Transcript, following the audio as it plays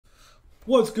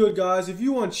What's good, guys? If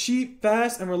you want cheap,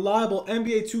 fast, and reliable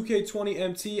NBA 2K20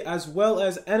 MT as well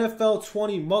as NFL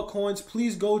 20 MUT coins,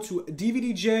 please go to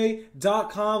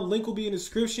dvdj.com. Link will be in the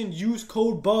description. Use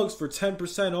code BUGS for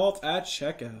 10% off at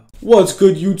checkout. What's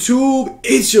good, YouTube?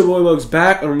 It's your boy Bugs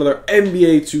back on another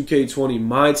NBA 2K20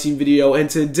 My Team video, and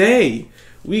today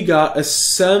we got a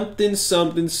something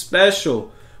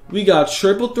special. We got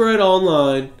Triple Threat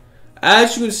Online.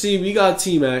 As you can see, we got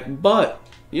T-Mac, but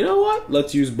you know what?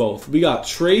 Let's use both. We got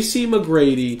Tracy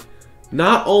McGrady.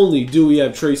 Not only do we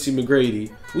have Tracy McGrady,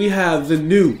 we have the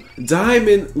new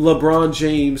Diamond LeBron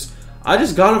James. I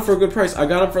just got him for a good price. I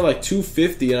got him for like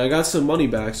 $250 and I got some money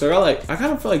back. So I got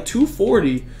him for like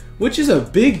 $240, which is a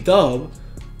big dub.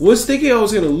 Was thinking I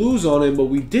was gonna lose on him, but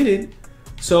we didn't.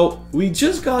 So we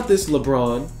just got this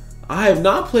LeBron. I have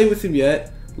not played with him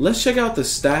yet. Let's check out the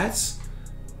stats.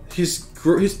 His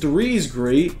three is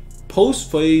great.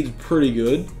 Post fade's pretty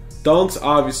good. Dunk's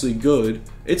obviously good.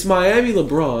 It's Miami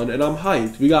LeBron, and I'm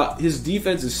hyped. We got his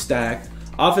defense is stacked.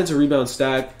 Offensive rebound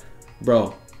stacked.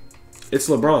 Bro, it's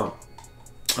LeBron.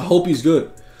 I hope he's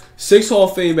good. 6 Hall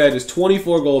of Fame badges,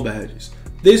 24 gold badges.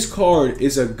 This card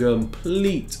is a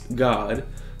complete god.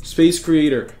 Space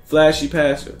creator, flashy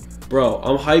passer. Bro,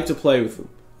 I'm hyped to play with him.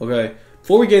 Okay?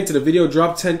 Before we get into the video,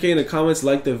 drop 10K in the comments,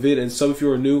 like the vid, and sub if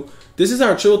you are new. This is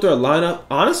our triple threat lineup.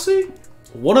 Honestly,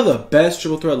 one of the best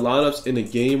triple threat lineups in the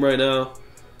game right now.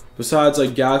 Besides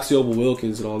like Galaxy Opal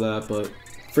Wilkins and all that, but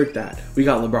frick that. We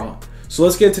got LeBron. So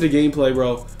let's get into the gameplay,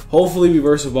 bro. Hopefully we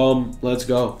verse a bum. Let's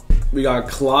go. We got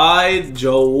Clyde,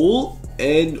 Joel,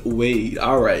 and Wade.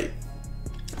 Alright.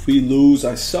 If we lose,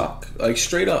 I suck. Like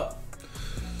straight up.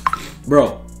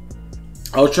 Bro,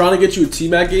 I was trying to get you a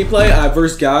T-Mac gameplay. I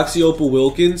versed Galaxy Opal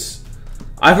Wilkins.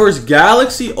 I versed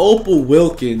Galaxy Opal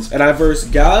Wilkins, and I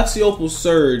versed Galaxy Opal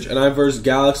Surge, and I versed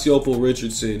Galaxy Opal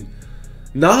Richardson.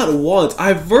 Not once.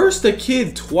 I versed the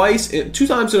kid two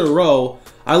times in a row.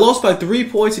 I lost by 3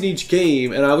 points in each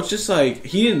game, and I was just like,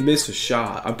 he didn't miss a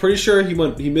shot. I'm pretty sure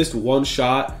he missed one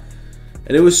shot,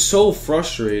 and it was so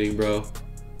frustrating, bro.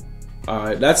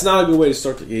 Alright, that's not a good way to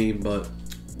start the game, but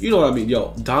you know what I mean.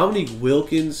 Yo, Dominique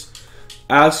Wilkins,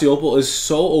 Galaxy Opal is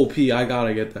so OP. I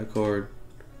gotta get that card.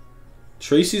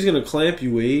 Tracy's gonna clamp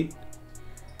you, Wade.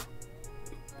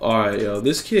 Alright, yo,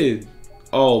 this kid.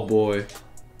 Oh boy.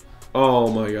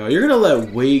 Oh my god. You're gonna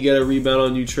let Wade get a rebound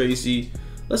on you, Tracy.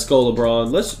 Let's go,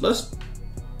 LeBron. Let's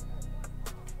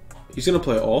He's gonna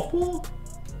play off ball?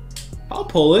 I'll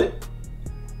pull it.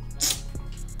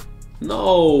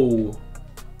 No.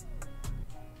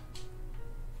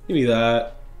 Give me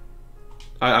that.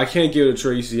 I can't give it to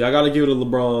Tracy. I gotta give it to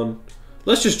LeBron.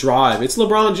 Let's just drive. It's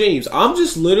LeBron James. I'm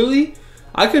just literally,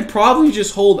 I could probably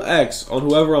just hold X on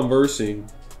whoever I'm versing.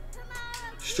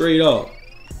 Straight up.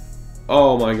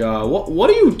 Oh my god. What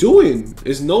are you doing?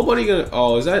 Is nobody gonna...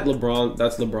 Oh, is that LeBron?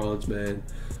 That's LeBron's, man.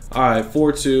 Alright,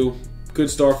 4-2. Good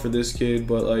start for this kid,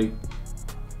 but like...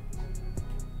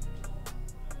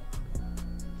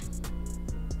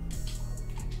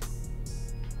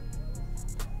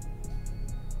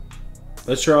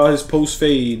 Let's try out his post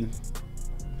fade.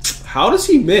 How does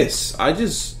he miss?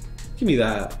 Give me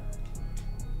that.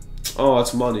 Oh,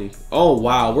 that's money. Oh,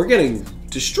 wow. We're getting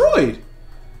destroyed.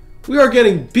 We are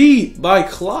getting beat by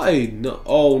Clyde. No,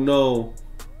 oh, no.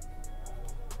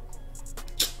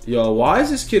 Yo, why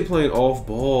is this kid playing off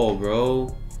ball,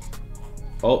 bro?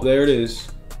 Oh, there it is.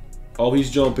 Oh, he's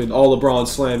jumping. Oh, LeBron,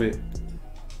 slam it.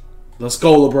 Let's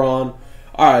go, LeBron.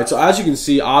 All right, so as you can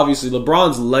see, obviously,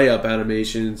 LeBron's layup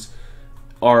animations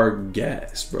are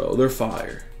gas, bro. They're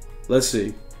fire. Let's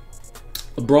see.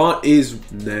 LeBron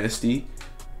is nasty.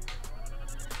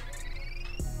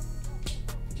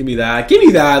 Give me that. Give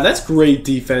me that. That's great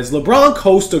defense. LeBron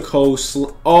coast to coast.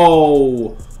 Oh.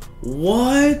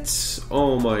 What?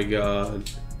 Oh my god.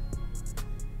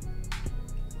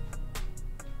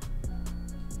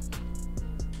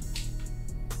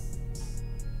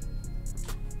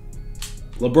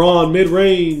 LeBron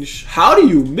mid-range. How do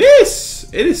you miss?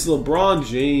 It is LeBron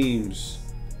James.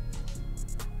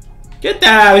 Get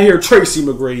that out of here, Tracy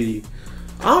McGrady.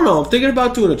 I don't know. I'm thinking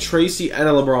about doing a Tracy and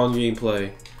a LeBron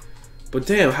gameplay. But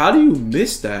damn, how do you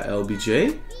miss that,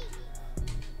 LBJ?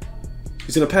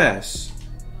 He's gonna pass.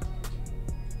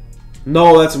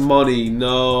 No, that's money.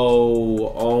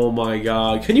 No. Oh my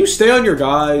god. Can you stay on your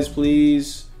guys,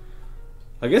 please?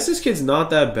 I guess this kid's not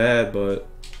that bad, but...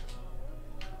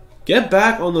 Get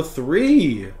back on the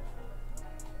 3.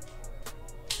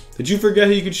 Did you forget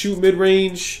he could shoot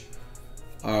mid-range?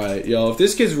 Alright, yo, if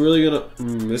this kid's really gonna...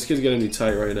 this kid's gonna be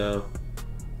tight right now.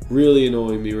 Really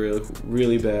annoying me,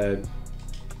 really bad.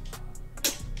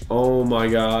 Oh my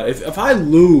god. If I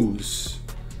lose,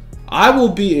 I will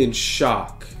be in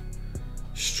shock.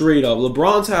 Straight up.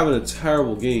 LeBron's having a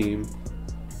terrible game.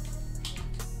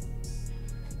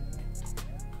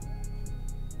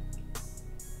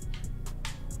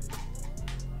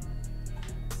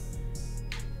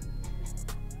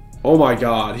 Oh my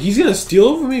god. He's going to steal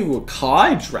over me with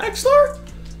Clyde Drexler?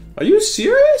 Are you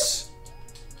serious?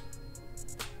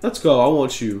 Let's go. I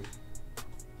want you.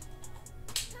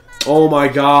 Oh my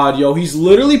god. Yo, he's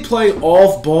literally playing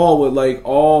off ball with like,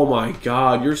 oh my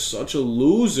god. You're such a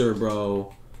loser,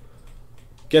 bro.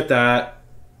 Get that.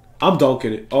 I'm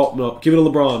dunking it. Oh, no. Give it to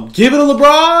LeBron. Give it to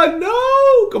LeBron.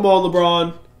 No. Come on,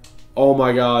 LeBron. Oh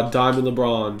my god. Diamond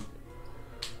LeBron.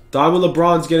 Diamond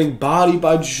LeBron's getting bodied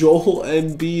by Joel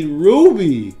Embiid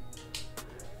Ruby.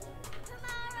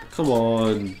 Come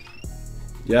on.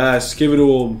 Yes, give it to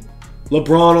him.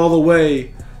 LeBron all the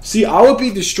way. See, I would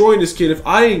be destroying this kid if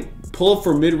I didn't pull up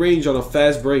for mid-range on a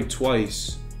fast break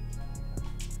twice.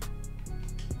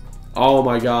 Oh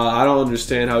my god, I don't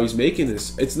understand how he's making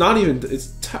this. It's not even,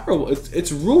 it's terrible.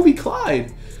 It's Ruby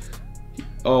Clyde.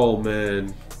 Oh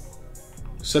man.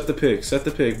 Set the pick, set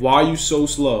the pick. Why are you so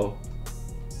slow?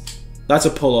 That's a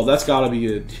pull-up. That's got to be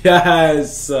good.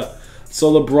 Yes! So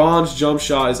LeBron's jump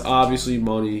shot is obviously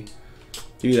money.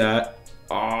 Give me that.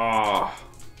 Ah.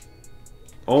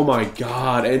 Oh my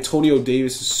god. Antonio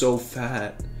Davis is so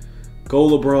fat. Go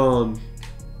LeBron.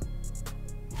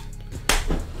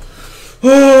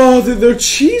 Oh, they're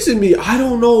cheesing me. I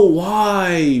don't know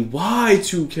why. Why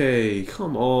 2K?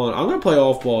 Come on. I'm going to play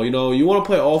off-ball. You know, you want to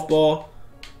play off-ball?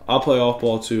 I'll play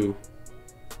off-ball too.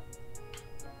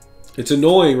 It's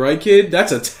annoying, right, kid?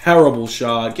 That's a terrible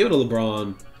shot. Give it to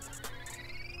LeBron.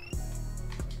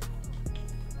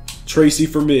 Tracy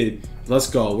for mid. Let's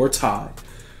go. We're tied.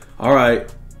 All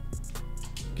right.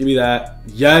 Give me that.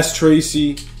 Yes,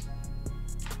 Tracy.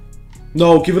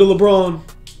 No, give it to LeBron.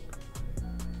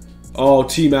 Oh,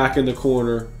 T-Mac in the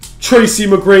corner. Tracy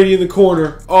McGrady in the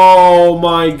corner. Oh,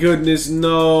 my goodness.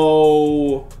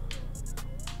 No.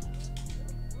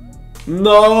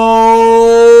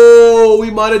 No,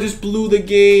 we might have just blew the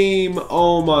game.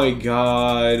 Oh my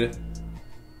god.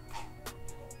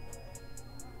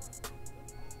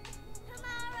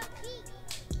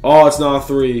 Oh, it's not a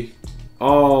 3.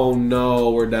 Oh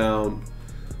no, we're down.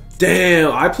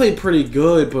 Damn, I played pretty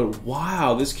good, but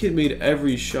wow, this kid made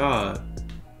every shot.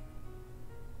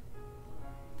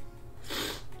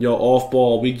 Yo, off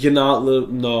ball. We cannot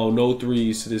live. No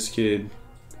threes to this kid.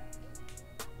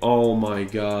 Oh my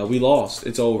god, we lost.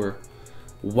 It's over.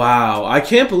 Wow, I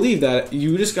can't believe that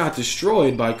you just got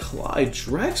destroyed by Clyde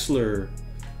Drexler.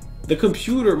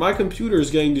 My computer is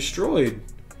getting destroyed.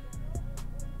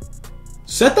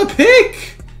 Set the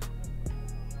pick!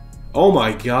 Oh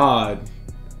my god.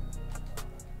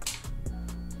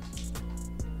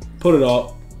 Put it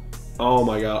up. Oh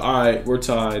my god. Alright, we're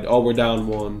tied. Oh, we're down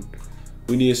 1.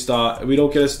 We need a stop. If we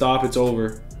don't get a stop, it's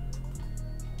over.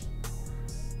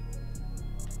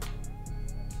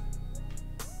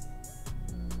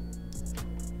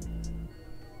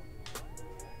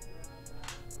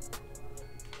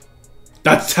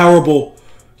 That's terrible.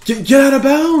 Get out of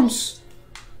bounds.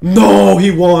 No, he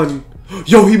won.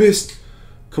 Yo, he missed.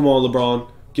 Come on, LeBron.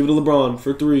 Give it to LeBron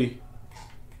for 3.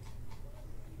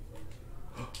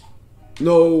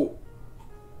 No.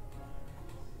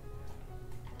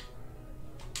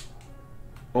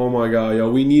 Oh my god,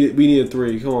 yo. We need a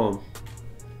 3. Come on.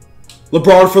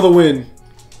 LeBron for the win.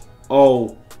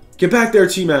 Oh. Get back there,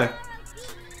 T-Mac.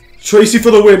 Tracy for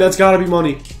the win. That's got to be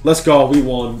money. Let's go. We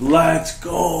won. Let's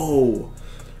go.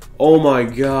 Oh my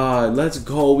god. Let's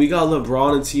go. We got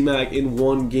LeBron and T-Mac in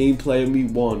one gameplay and we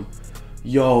won.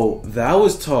 Yo, that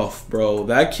was tough, bro.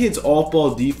 That kid's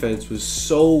off-ball defense was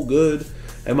so good.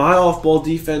 And my off-ball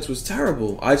defense was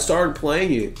terrible. I started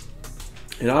playing it.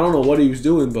 And I don't know what he was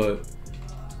doing, but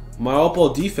my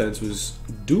off-ball defense was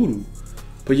doo-doo.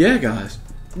 But yeah, guys.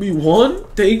 We won.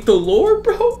 Thank the Lord,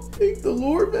 bro. Thank the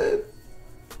Lord, man.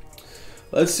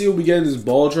 Let's see what we get in this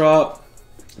ball drop.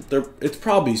 It's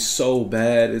probably so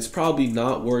bad. It's probably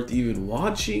not worth even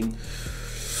watching.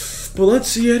 But let's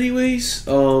see anyways.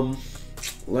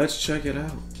 Let's check it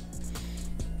out.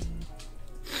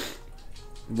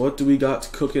 What do we got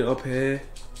cooking up here?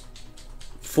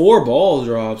 4 ball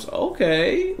drops.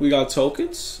 Okay. We got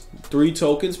tokens. 3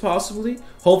 tokens possibly.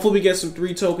 Hopefully we get some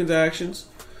 3 tokens actions.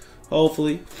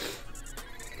 Hopefully.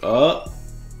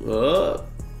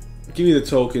 Give me the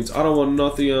tokens. I don't want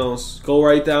nothing else. Go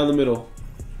right down the middle.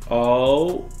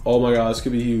 Oh my god, this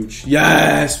could be huge.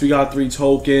 Yes, we got 3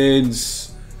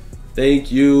 tokens.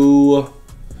 Thank you.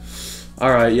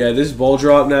 Alright, yeah, this ball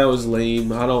drop now is lame.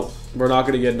 We're not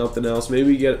gonna get nothing else. Maybe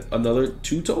we get another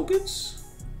 2 tokens?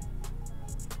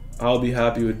 I'll be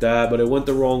happy with that. But it went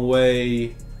the wrong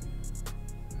way.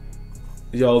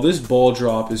 Yo, this ball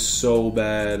drop is so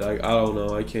bad. I don't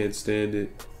know. I can't stand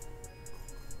it.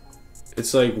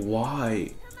 It's like,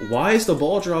 why? Why is the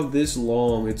ball drop this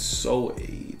long? It's so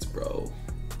AIDS, bro.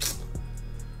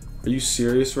 Are you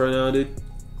serious right now, dude?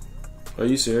 Are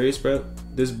you serious, bro?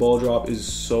 This ball drop is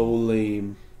so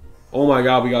lame. Oh my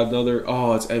god, we got another.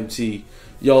 Oh, it's empty.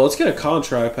 Yo, let's get a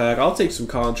contract pack. I'll take some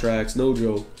contracts. No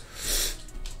joke.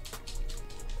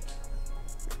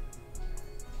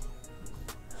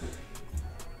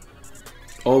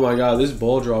 Oh my god, this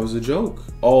ball drop is a joke.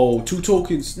 Oh, 2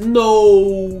 tokens.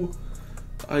 No!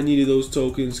 I needed those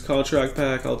tokens. Contract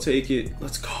pack, I'll take it.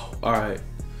 Let's go. Alright.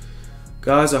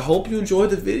 Guys, I hope you enjoyed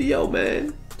the video,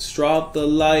 man. Just drop the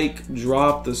like,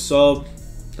 drop the sub.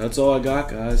 That's all I got,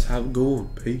 guys. Have a good one.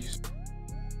 Peace.